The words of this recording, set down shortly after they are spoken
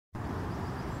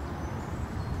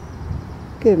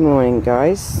Good morning,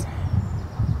 guys.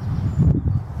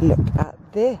 Look at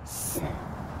this.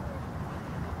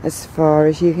 As far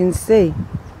as you can see,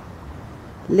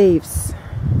 leaves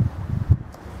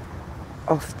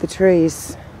off the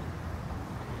trees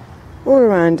all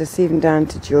around us, even down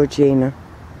to Georgina,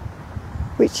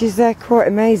 which is quite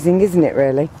amazing, isn't it,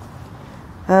 really?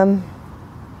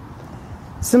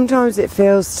 Sometimes it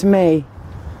feels to me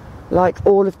like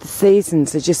all of the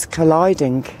seasons are just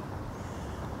colliding.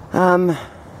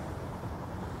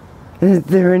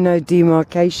 There are no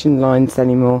demarcation lines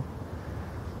anymore.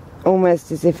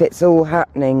 Almost as if it's all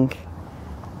happening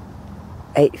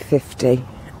 8:50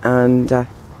 and for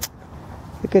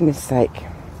goodness sake,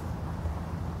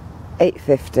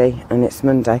 8:50 and it's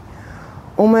Monday.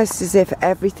 Almost as if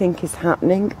everything is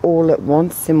happening all at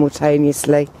once,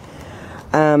 simultaneously.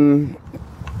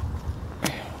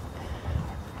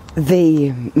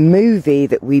 The movie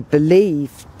that we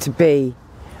believe to be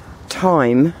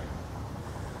time,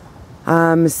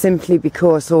 simply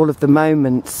because all of the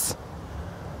moments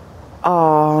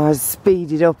are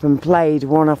speeded up and played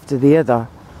one after the other,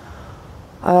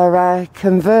 are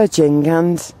converging,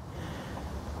 and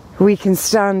we can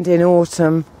stand in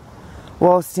autumn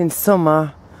whilst in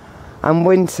summer, and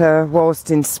winter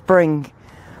whilst in spring,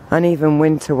 and even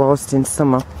winter whilst in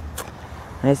summer.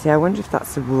 I see, I wonder if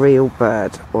that's a real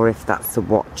bird or if that's a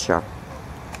watcher,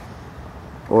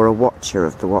 or a watcher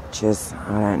of the watchers.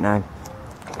 I don't know.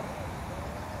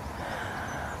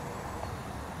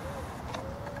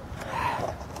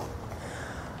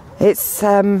 It's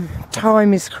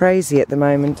time is crazy at the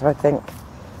moment, I think.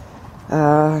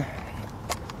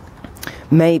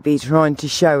 Maybe trying to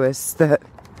show us that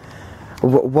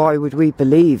why would we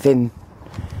believe in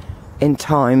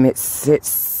time? It's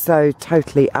so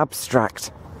totally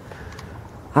abstract.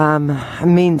 It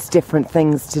means different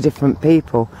things to different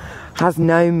people. Has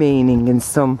no meaning in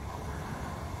some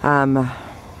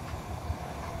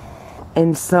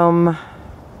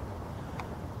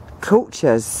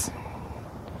cultures.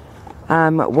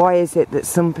 Why is it that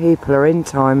some people are in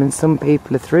time and some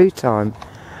people are through time?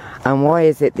 And why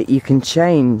is it that you can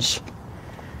change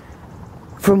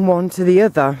from one to the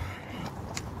other?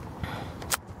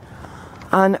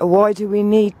 And why do we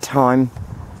need time?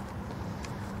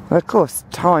 Well, of course,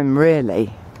 time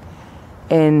really,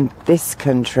 in this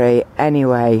country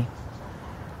anyway,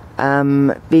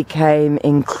 became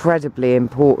incredibly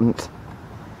important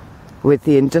with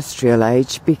the industrial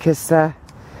age, because the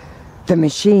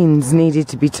machines needed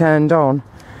to be turned on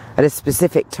at a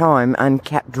specific time and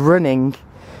kept running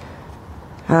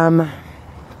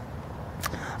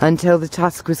until the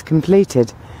task was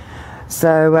completed.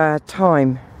 So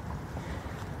time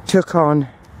took on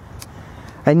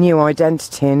a new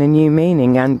identity and a new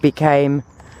meaning, and became,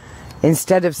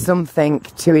 instead of something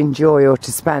to enjoy or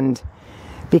to spend,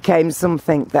 became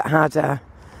something that had a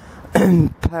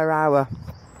per hour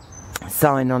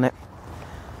sign on it.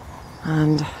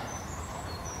 And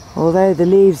although the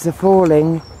leaves are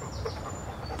falling,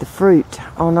 the fruit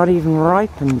are not even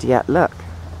ripened yet. Look.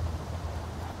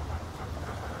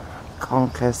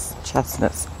 Conkers,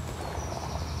 chestnuts.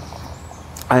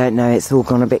 I don't know, it's all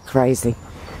gone a bit crazy.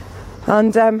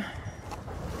 And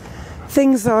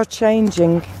things are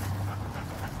changing.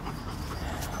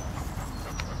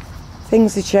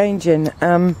 Things are changing.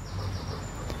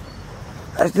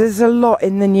 There's a lot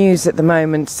in the news at the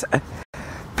moment.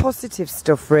 Positive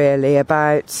stuff, really,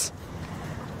 about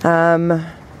you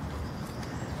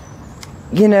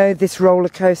know, this roller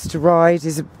coaster ride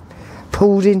is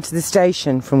pulled into the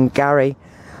station from Gary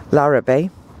Larrabee,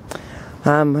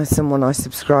 someone I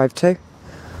subscribe to,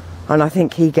 and I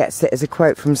think he gets it as a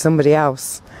quote from somebody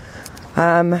else.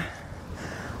 And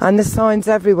the signs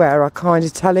everywhere are kind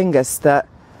of telling us that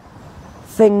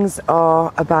things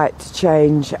are about to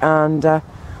change, and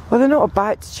well, they're not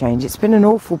about to change. It's been an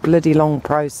awful bloody long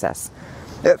process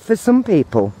for some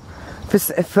people.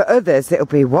 For others, it'll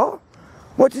be, what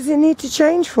does it need to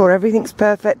change for? Everything's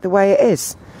perfect the way it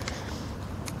is.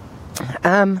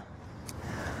 And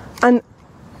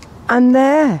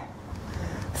their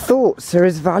thoughts are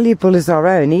as valuable as our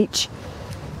own. Each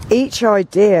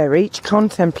idea, each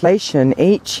contemplation,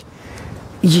 each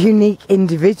unique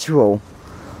individual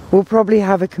will probably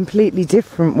have a completely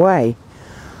different way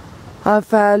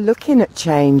of looking at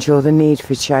change, or the need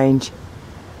for change.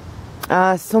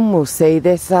 Some will see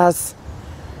this as,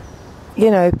 you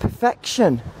know,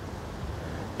 perfection.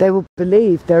 They will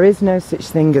believe there is no such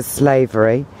thing as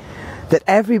slavery, that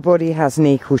everybody has an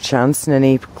equal chance and an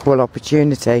equal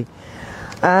opportunity,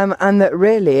 and that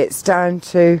really it's down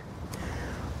to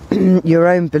your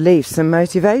own beliefs and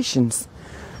motivations.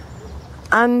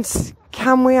 And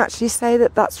can we actually say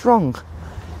that that's wrong?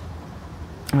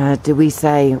 do we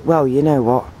say, well, you know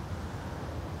what,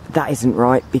 that isn't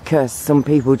right because some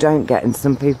people don't get and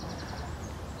some people...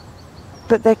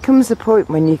 But there comes a point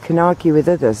when you can argue with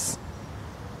others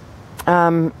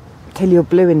till you're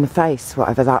blue in the face,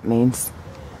 whatever that means.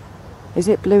 Is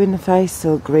it blue in the face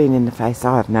or green in the face?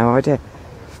 I have no idea.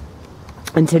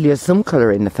 Until you're some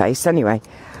colour in the face, anyway.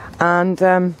 And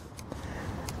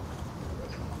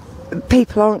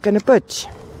people aren't going to budge.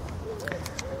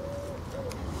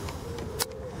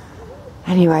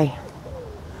 Anyway,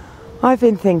 I've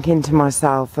been thinking to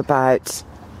myself about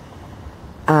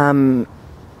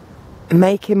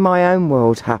making my own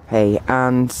world happy,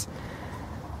 and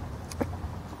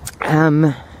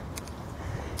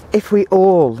if we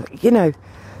all, you know,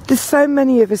 there's so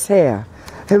many of us here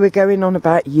who are going on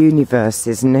about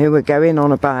universes and who are going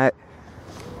on about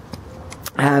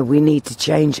we need to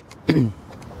change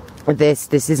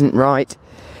this isn't right,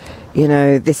 you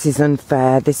know, this is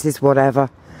unfair, this is whatever,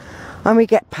 and we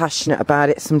get passionate about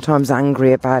it, sometimes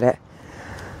angry about it.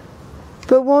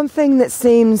 But one thing that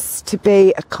seems to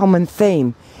be a common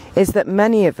theme is that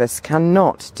many of us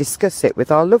cannot discuss it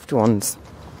with our loved ones,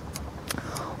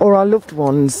 or our loved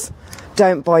ones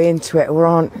don't buy into it or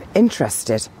aren't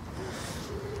interested.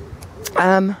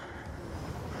 And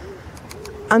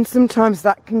sometimes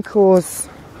that can cause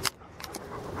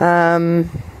I'm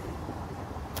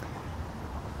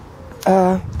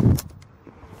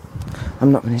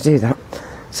not going to do that.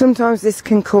 Sometimes this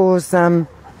can cause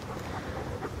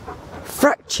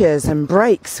fractures and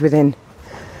breaks within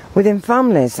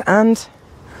families, and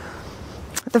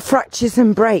the fractures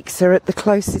and breaks are at the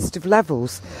closest of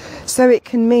levels. So it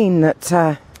can mean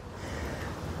that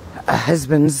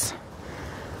husbands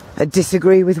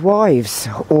disagree with wives,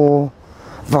 or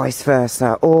vice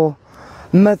versa, or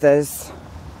mothers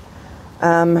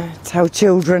tell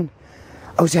children,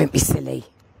 oh, don't be silly,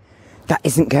 that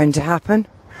isn't going to happen.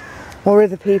 Or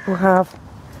other people have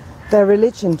their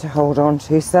religion to hold on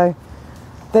to, so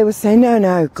they will say,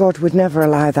 no, God would never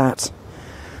allow that.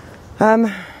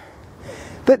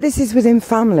 But this is within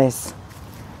families.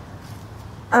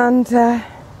 And,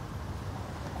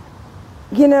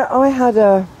 you know, I had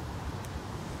a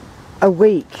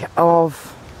week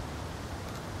of,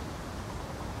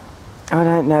 I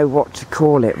don't know what to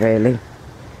call it really,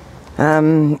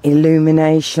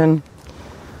 illumination,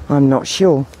 I'm not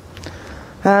sure.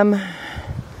 But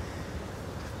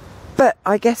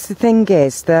I guess the thing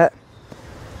is that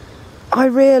I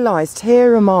realised,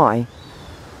 here am I.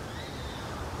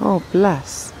 Oh,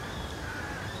 bless.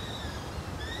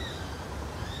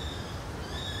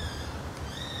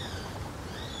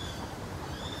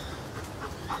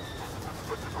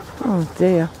 Oh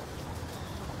dear.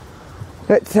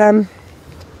 But,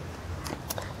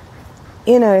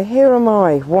 you know, here am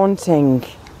I wanting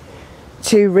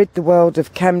to rid the world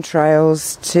of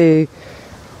chemtrails, to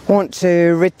want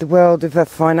to rid the world of a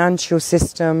financial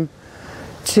system,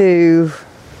 to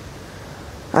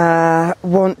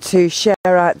want to share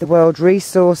out the world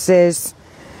resources,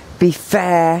 be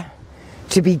fair,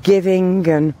 to be giving,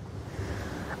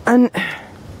 and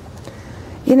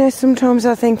you know, sometimes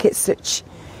I think it's such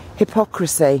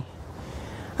hypocrisy,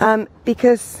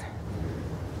 because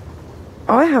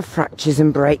I have fractures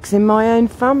and breaks in my own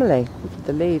family. Look at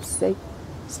the leaves, see,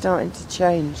 starting to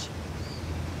change.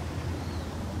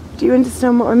 Do you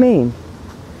understand what I mean?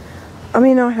 I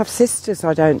mean, I have sisters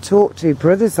I don't talk to,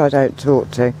 brothers I don't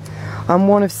talk to. I'm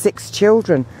one of 6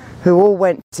 children who all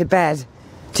went to bed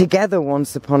together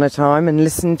once upon a time and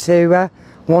listened to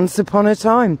Once Upon a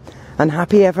Time and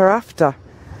Happy Ever After.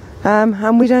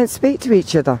 And we don't speak to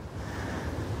each other.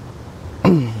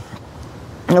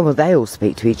 Oh, well, they all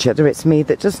speak to each other, it's me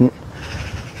that doesn't.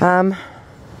 Do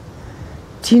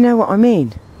you know what I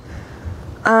mean?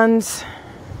 And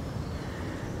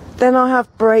then I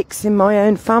have breaks in my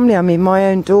own family. I mean, my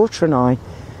own daughter and I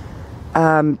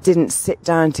didn't sit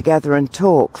down together and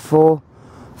talk for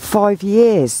 5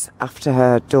 years after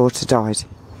her daughter died.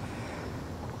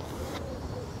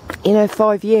 You know,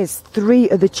 5 years, 3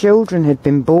 other children had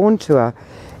been born to her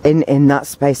in that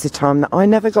space of time that I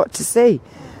never got to see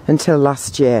until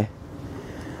last year.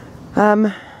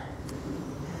 You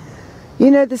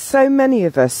know, there's so many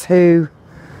of us who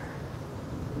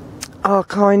are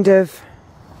kind of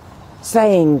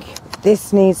saying,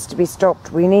 this needs to be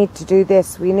stopped, we need to do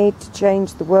this, we need to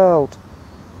change the world.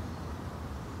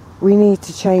 We need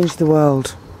to change the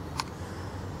world.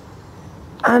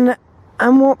 And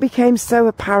what became so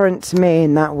apparent to me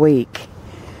in that week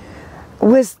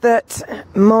was that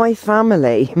my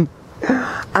family,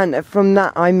 and from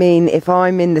that I mean if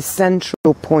I'm in the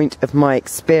central point of my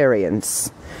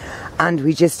experience and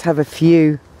we just have a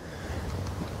few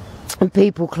and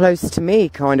people close to me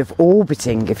kind of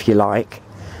orbiting, if you like.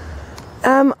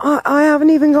 I haven't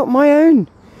even got my own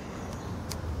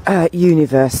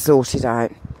universe sorted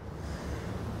out.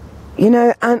 You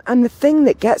know, and the thing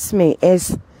that gets me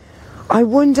is, I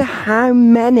wonder how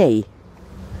many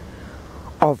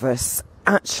of us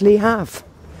actually have.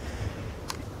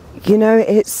 You know,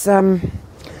 it's kind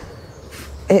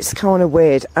of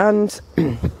weird. And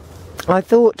I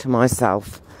thought to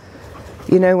myself,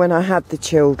 you know, when I had the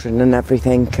children and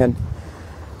everything, and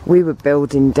we were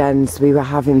building dens, we were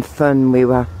having fun, we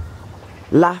were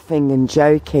laughing and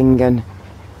joking, and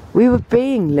we were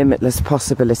being limitless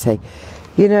possibility.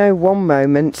 You know, one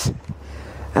moment,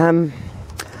 I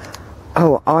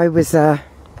was an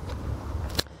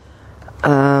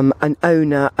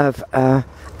owner of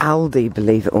Aldi,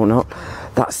 believe it or not.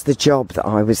 That's the job that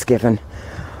I was given.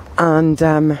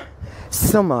 And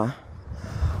Summer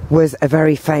was a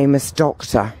very famous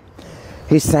doctor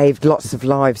who saved lots of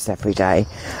lives every day.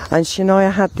 And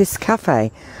Shania had this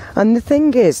cafe. And the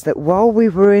thing is that while we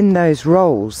were in those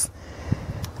roles,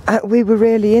 we were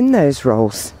really in those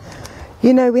roles.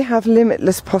 You know, we have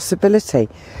limitless possibility.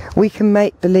 We can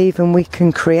make believe and we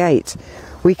can create.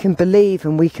 We can believe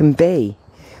and we can be.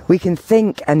 We can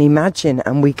think and imagine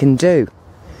and we can do.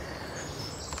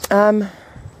 And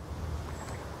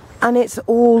it's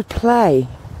all play.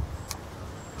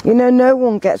 You know, no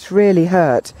one gets really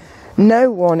hurt.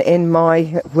 No one in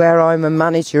where I'm a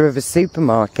manager of a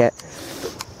supermarket,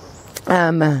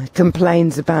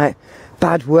 complains about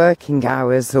bad working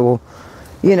hours or,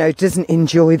 you know, doesn't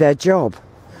enjoy their job.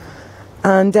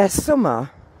 And Summer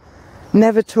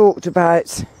never talked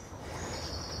about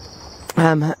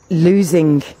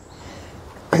losing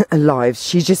lives.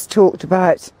 She just talked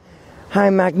about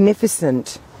how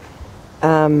magnificent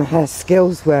her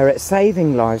skills were at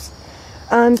saving lives.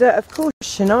 And of course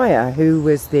Shania, who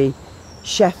was the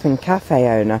chef and cafe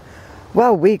owner,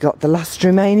 well, we got the last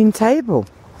remaining table,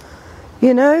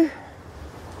 you know.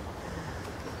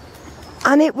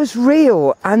 And it was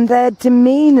real, and their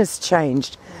demeanours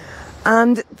changed,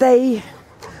 and they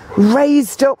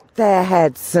raised up their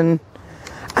heads, and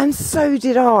so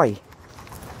did I.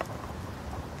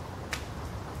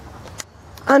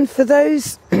 And for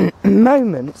those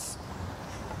moments,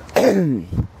 the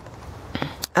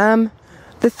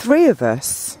three of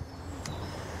us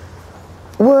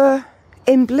were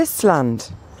in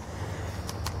Blissland,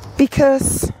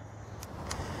 because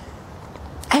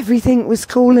everything was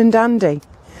cool and dandy,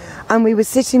 and we were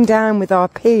sitting down with our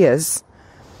peers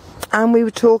and we were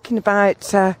talking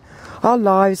about our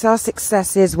lives, our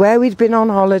successes, where we'd been on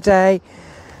holiday,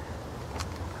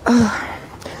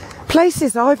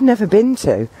 places I've never been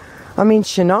to. I mean,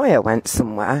 Shania went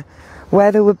somewhere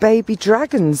where there were baby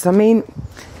dragons. I mean,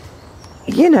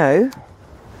 you know,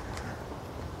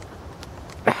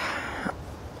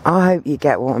 I hope you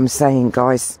get what I'm saying,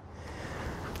 guys.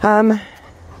 I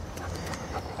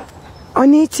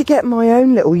need to get my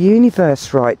own little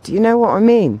universe right. Do you know what I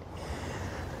mean?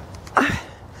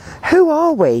 Who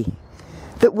are we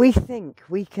that we think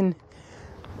we can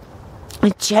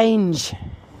change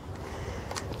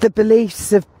the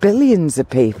beliefs of billions of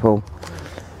people?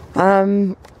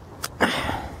 Who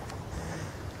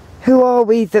are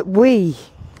we that we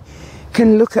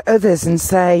can look at others and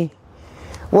say,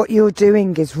 what you're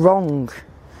doing is wrong,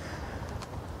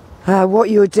 what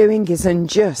you're doing is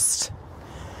unjust,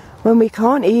 when we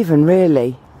can't even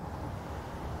really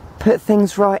put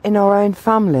things right in our own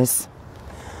families?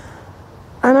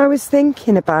 And I was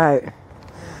thinking about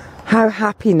how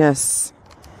happiness,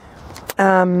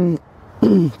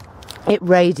 it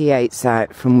radiates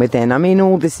out from within. I mean,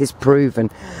 all this is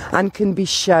proven and can be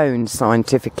shown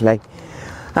scientifically,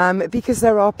 because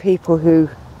there are people who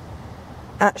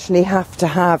actually have to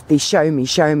have the show me,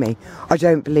 I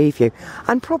don't believe you.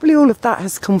 And probably all of that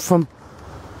has come from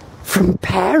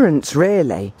parents,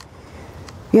 really.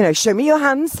 You know, show me your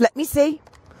hands, let me see.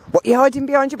 What you're hiding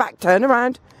behind your back, turn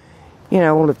around. You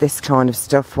know, all of this kind of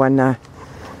stuff when, I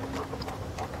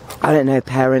don't know,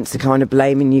 parents are kind of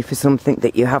blaming you for something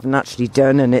that you haven't actually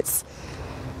done, and it's,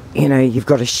 you know, you've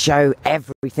got to show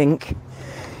everything.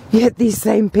 Yet these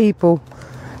same people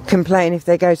complain if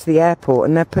they go to the airport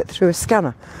and they're put through a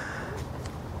scanner.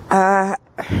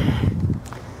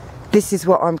 This is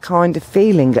what I'm kind of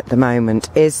feeling at the moment,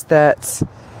 is that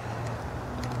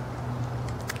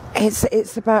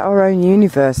it's about our own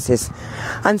universes,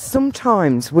 and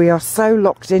sometimes we are so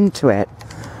locked into it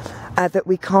that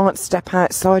we can't step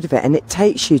outside of it, and it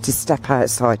takes you to step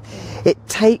outside. It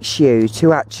takes you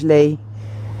to actually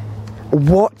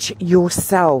watch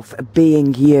yourself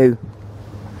being you,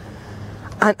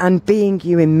 and being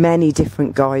you in many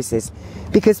different guises,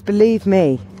 because believe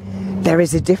me, There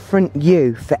is a different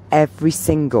you for every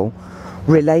single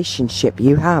relationship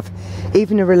you have.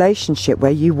 Even a relationship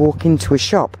where you walk into a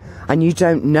shop and you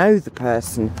don't know the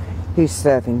person who's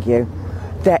serving you.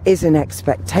 There is an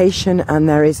expectation and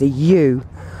there is a you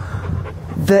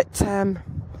that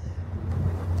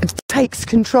takes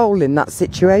control in that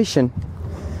situation.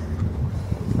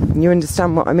 You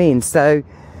understand what I mean? So,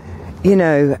 you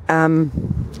know,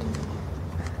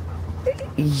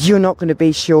 you're not going to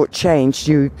be shortchanged.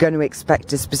 You're going to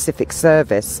expect a specific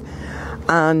service,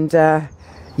 and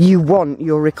you want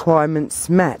your requirements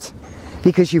met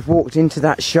because you've walked into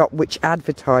that shop which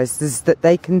advertises that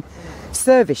they can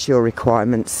service your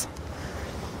requirements.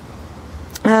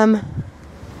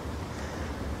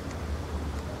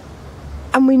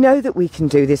 And we know that we can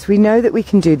do this. We know that we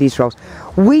can do these roles.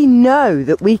 We know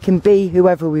that we can be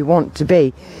whoever we want to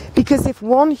be. Because if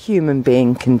one human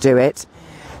being can do it,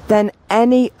 then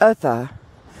any other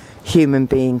human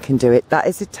being can do it. That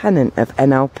is a tenet of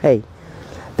NLP.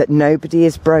 That nobody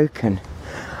is broken.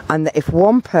 And that if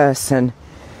one person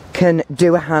can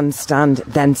do a handstand,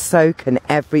 then so can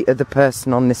every other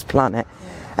person on this planet.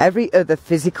 Every other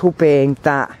physical being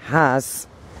that has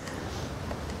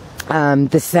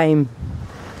the same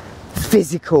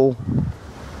physical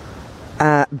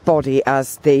body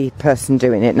as the person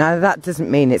doing it. Now that doesn't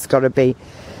mean it's got to be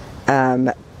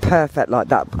perfect like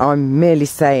that. I'm merely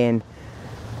saying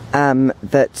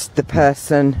that the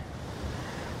person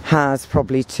has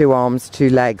probably 2 arms, 2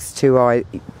 legs, 2 eyes,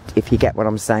 if you get what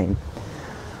I'm saying.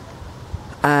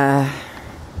 And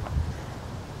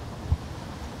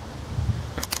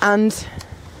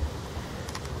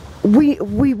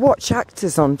we watch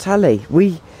actors on telly.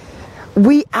 We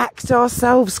act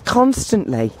ourselves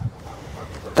constantly.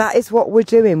 That is what we're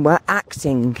doing. We're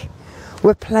acting.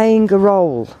 We're playing a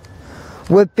role.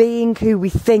 We're being who we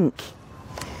think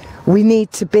we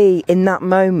need to be in that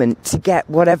moment to get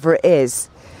whatever it is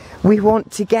we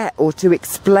want to get, or to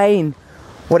explain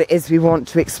what it is we want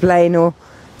to explain, or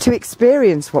to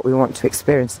experience what we want to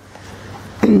experience.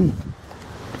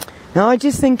 Now I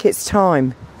just think it's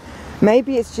time.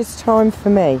 Maybe it's just time for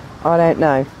me. I don't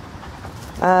know.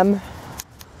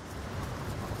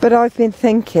 But I've been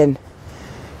thinking,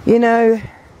 you know,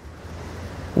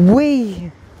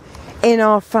 we in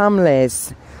our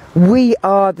families, we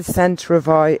are the centre of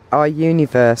our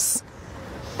universe.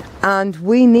 And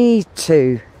we need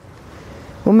to,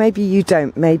 well maybe you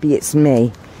don't, maybe it's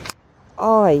me.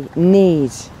 I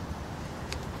need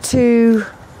to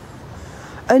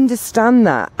understand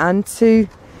that, and to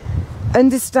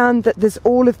understand that there's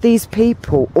all of these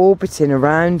people orbiting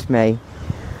around me,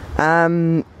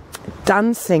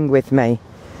 dancing with me,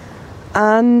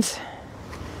 and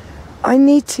I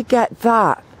need to get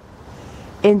that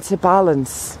into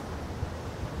balance,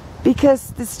 because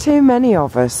there's too many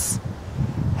of us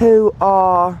who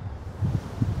are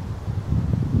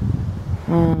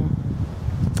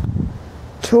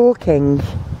talking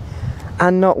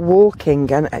and not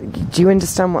walking, and do you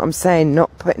understand what I'm saying?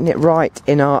 Not putting it right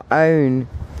in our own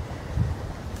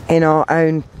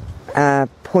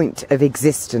point of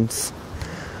existence.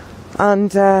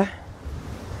 And I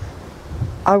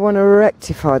want to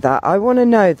rectify that. I want to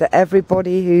know that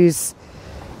everybody who's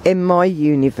in my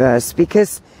universe,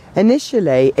 because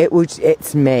initially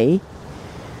it's me,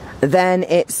 then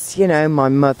it's, you know, my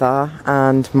mother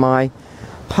and my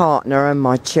partner and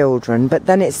my children, but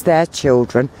then it's their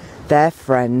children, their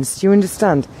friends, do you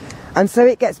understand? And so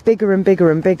it gets bigger and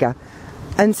bigger and bigger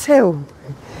until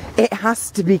it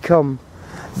has to become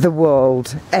the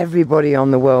world, everybody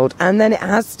on the world, and then it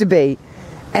has to be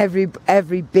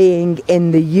every being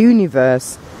in the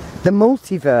universe, the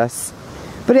multiverse.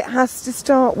 But it has to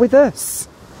start with us.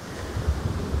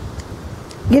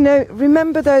 You know,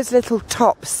 remember those little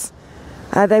tops?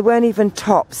 They weren't even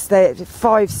tops, they're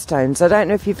 5 stones. I don't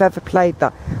know if you've ever played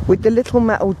that, with the little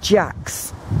metal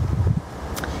jacks.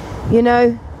 You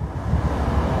know,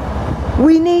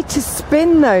 we need to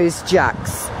spin those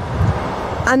jacks.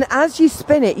 And as you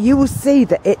spin it, you will see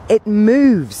that it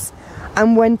moves.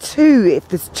 And when if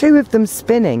there's 2 of them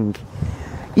spinning,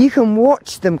 you can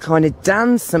watch them kind of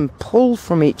dance and pull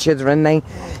from each other, and they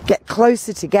get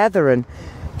closer together, and,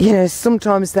 you know,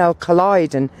 sometimes they'll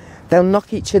collide and they'll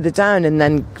knock each other down, and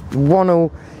then one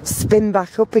will spin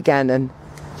back up again. And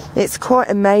it's quite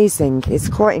amazing. It's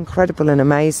quite incredible and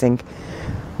amazing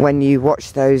when you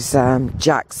watch those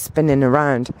jacks spinning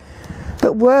around.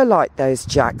 But we're like those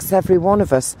jacks, every one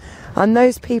of us. And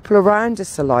those people around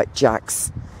us are like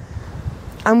jacks.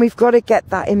 And we've got to get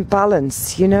that in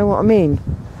balance, you know what I mean?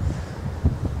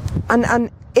 And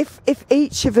if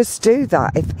each of us do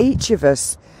that, if each of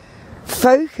us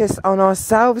focus on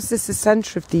ourselves as the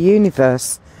centre of the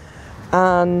universe,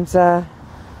 and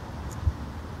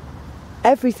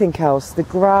everything else, the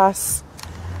grass,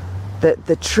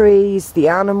 the trees, the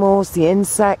animals, the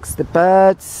insects, the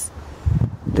birds,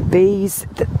 the bees,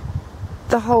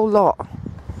 the whole lot.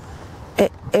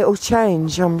 It'll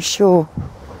change, I'm sure.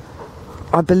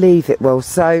 I believe it will.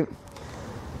 So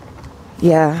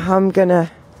yeah, I'm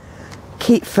gonna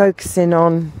keep focusing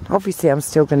on, obviously I'm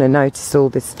still gonna notice all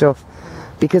this stuff,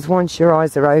 because once your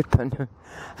eyes are open,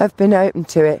 have been open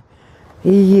to it,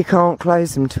 you can't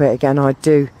close them to it again. I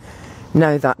do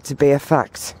know that to be a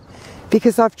fact,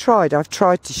 because I've tried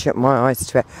to shut my eyes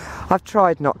to it. I've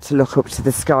tried not to look up to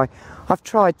the sky. I've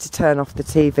tried to turn off the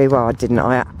TV. Well,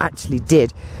 I actually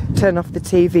did turn off the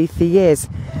TV for years.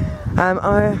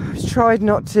 I tried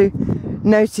not to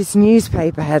notice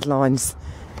newspaper headlines.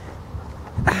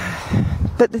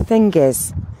 But the thing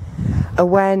is,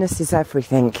 awareness is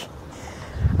everything,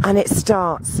 and it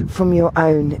starts from your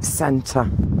own centre.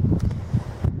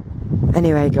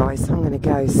 Anyway guys, I'm going to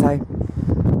go, so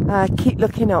keep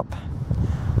looking up.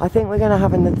 I think we're going to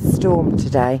have another storm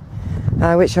today,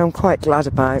 which I'm quite glad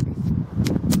about.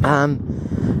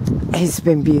 It's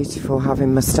been beautiful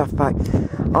having my stuff back.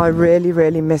 I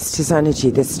really missed his energy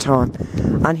this time,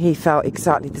 and he felt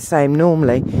exactly the same.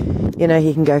 Normally, you know,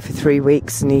 he can go for 3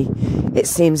 weeks and it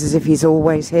seems as if he's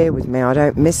always here with me. I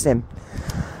don't miss him,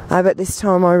 but this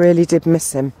time I really did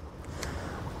miss him,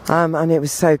 and it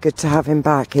was so good to have him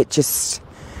back.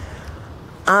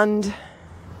 And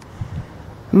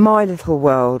my little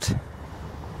world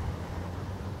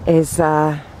is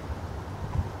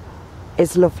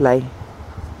lovely.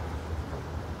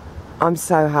 I'm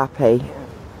so happy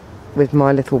with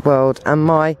my little world, and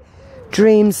my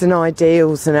dreams and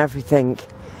ideals and everything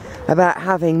about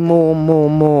having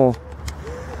more,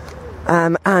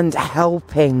 and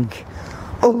helping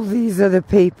all these other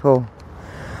people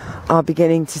are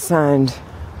beginning to sound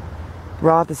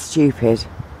rather stupid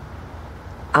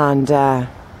and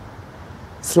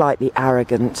slightly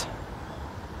arrogant.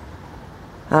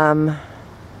 I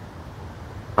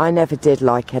never did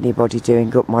like anybody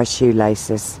doing up my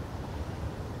shoelaces.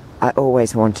 I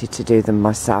always wanted to do them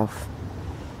myself.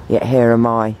 Yet here am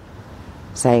I,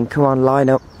 saying, come on, line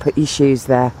up, put your shoes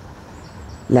there,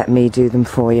 let me do them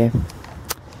for you.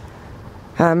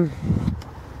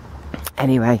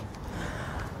 Anyway,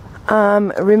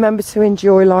 remember to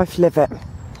enjoy life, live it.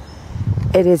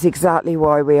 It is exactly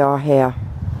why we are here.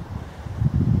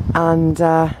 And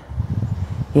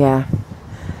yeah,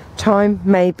 time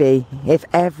may be, if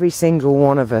every single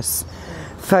one of us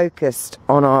focused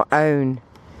on our own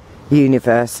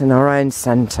universe and our own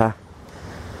centre,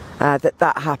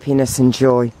 that happiness and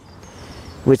joy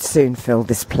would soon fill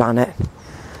this planet.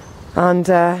 And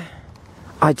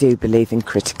I do believe in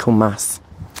critical mass.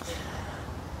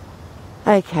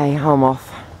 Okay, I'm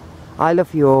off. I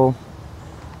love you all.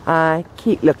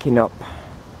 Keep looking up.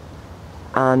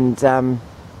 And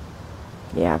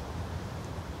yeah,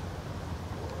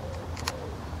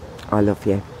 I love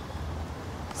you.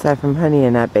 So from Honey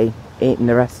and Abby, eating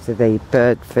the rest of the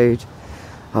bird food.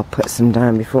 I'll put some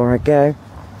down before I go.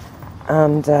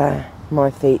 And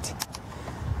my feet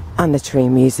and the tree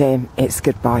museum, it's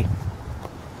goodbye.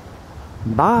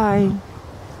 Bye.